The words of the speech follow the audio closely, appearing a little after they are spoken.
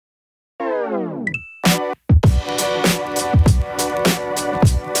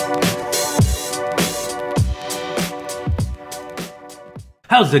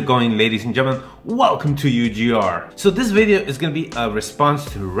How's it going, ladies and gentlemen? Welcome to UGR. So this video is going to be a response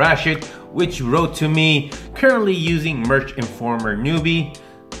to Rashid, which wrote to me, currently using Merch Informer newbie,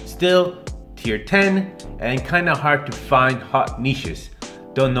 still tier 10, and kind of hard to find hot niches.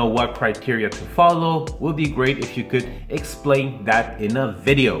 Don't know what criteria to follow. Would be great if you could explain that in a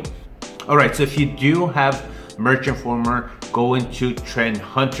video. Alright, so if you do have Merch Informer, go into Trend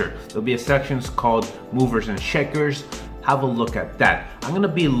Hunter. There'll be a section called Movers and Shakers. Have a look at that. I'm gonna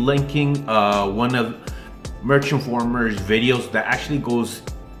be linking one of Merch Informer's videos that actually goes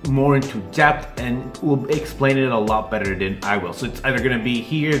more into depth and will explain it a lot better than I will. So it's either gonna be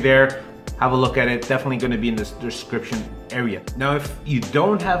here, there, have a look at it. Definitely gonna be in the description area. Now, if you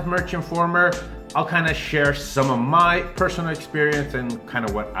don't have Merch Informer, I'll kind of share some of my personal experience and kind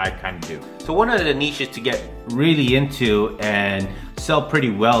of what I kind of do. So one of the niches to get really into and sell pretty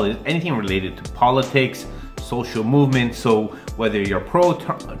well is anything related to politics, social movement. So whether you're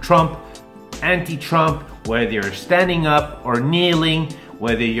pro-Trump, anti-Trump, whether you're standing up or kneeling,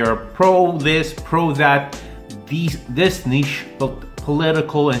 whether you're pro this, pro that, this niche,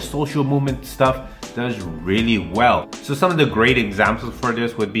 political and social movement stuff, does really well. So some of the great examples for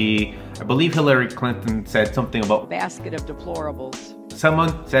this would be, I believe Hillary Clinton said something about basket of deplorables.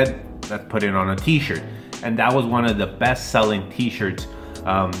 Someone said, let's put it on a t-shirt. And that was one of the best selling t-shirts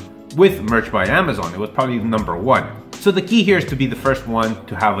with Merch by Amazon. It was probably #1. So the key here is to be the first one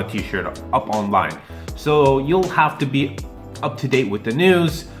to have a t-shirt up online. So you'll have to be up to date with the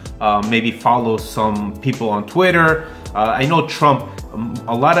news, maybe follow some people on Twitter. I know Trump,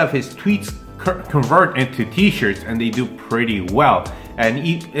 a lot of his tweets convert into t-shirts and they do pretty well,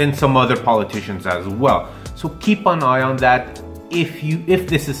 and some other politicians as well. So keep an eye on that if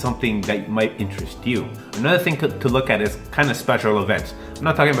this is something that might interest you. Another thing to look at is kind of special events. I'm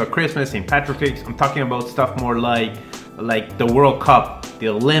not talking about Christmas, St. Patrick's Day. I'm talking about stuff more like the World Cup, the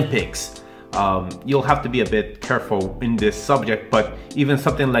Olympics. You'll have to be a bit careful in this subject, but even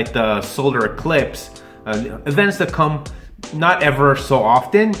something like the solar eclipse, events that come not ever so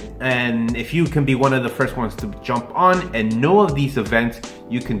often, and if you can be one of the first ones to jump on and know of these events,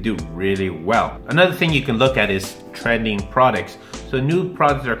 you can do really well. Another thing you can look at is trending products. So new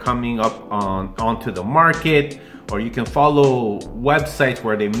products are coming up onto the market, or you can follow websites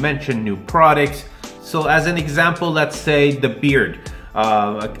where they mention new products. So as an example, let's say the beard.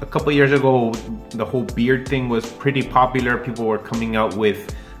 A couple years ago, the whole beard thing was pretty popular. People were coming out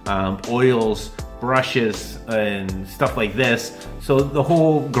with oils, brushes and stuff like this. So the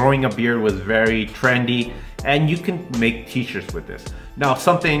whole growing a beard was very trendy, and you can make t-shirts with this. Now,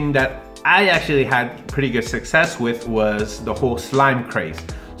 something that I actually had pretty good success with was the whole slime craze.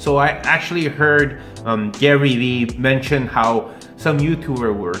 So I actually heard Gary Vee mention how some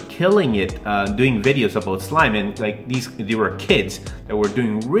YouTubers were killing it doing videos about slime, and like they were kids that were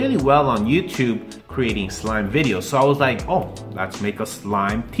doing really well on YouTube creating slime videos. So I was like, oh, let's make a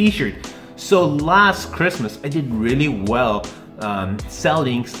slime t-shirt. So last Christmas, I did really well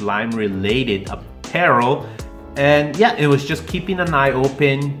selling slime related apparel. And yeah, it was just keeping an eye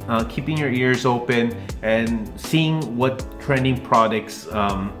open, keeping your ears open, and seeing what trending products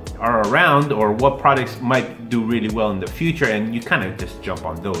are around, or what products might do really well in the future, and you kind of just jump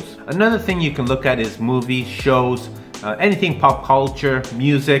on those. Another thing you can look at is movies, shows, anything pop culture,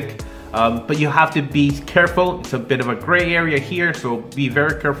 music. But you have to be careful. It's a bit of a gray area here, so be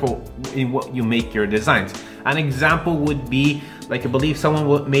very careful in what you make your designs. An example would be, like, I believe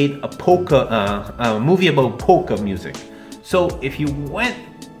someone made a polka, movie about polka music. So if you went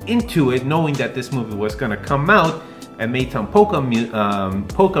into it knowing that this movie was gonna come out and made some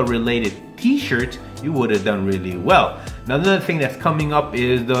polka related t-shirts, you would have done really well. Now, another thing that's coming up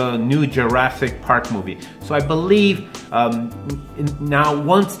is the new Jurassic Park movie. So I believe now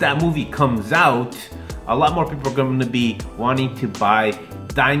once that movie comes out, a lot more people are going to be wanting to buy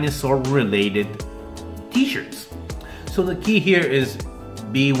dinosaur related t-shirts. So the key here is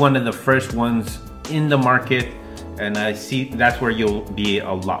be one of the first ones in the market, and I see that's where you'll be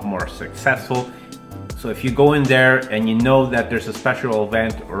a lot more successful. So if you go in there and you know that there's a special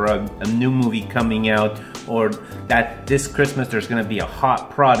event or a new movie coming out, or that this Christmas there's gonna be a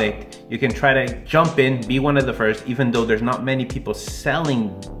hot product, you can try to jump in, be one of the first, even though there's not many people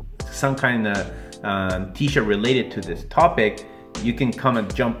selling some kind of t-shirt related to this topic. You can come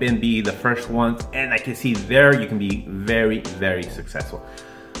and jump in, be the first one, and I can see there you can be very, very successful.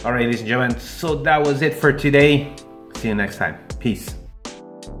 All right, ladies and gentlemen, so that was it for today. See you next time. Peace.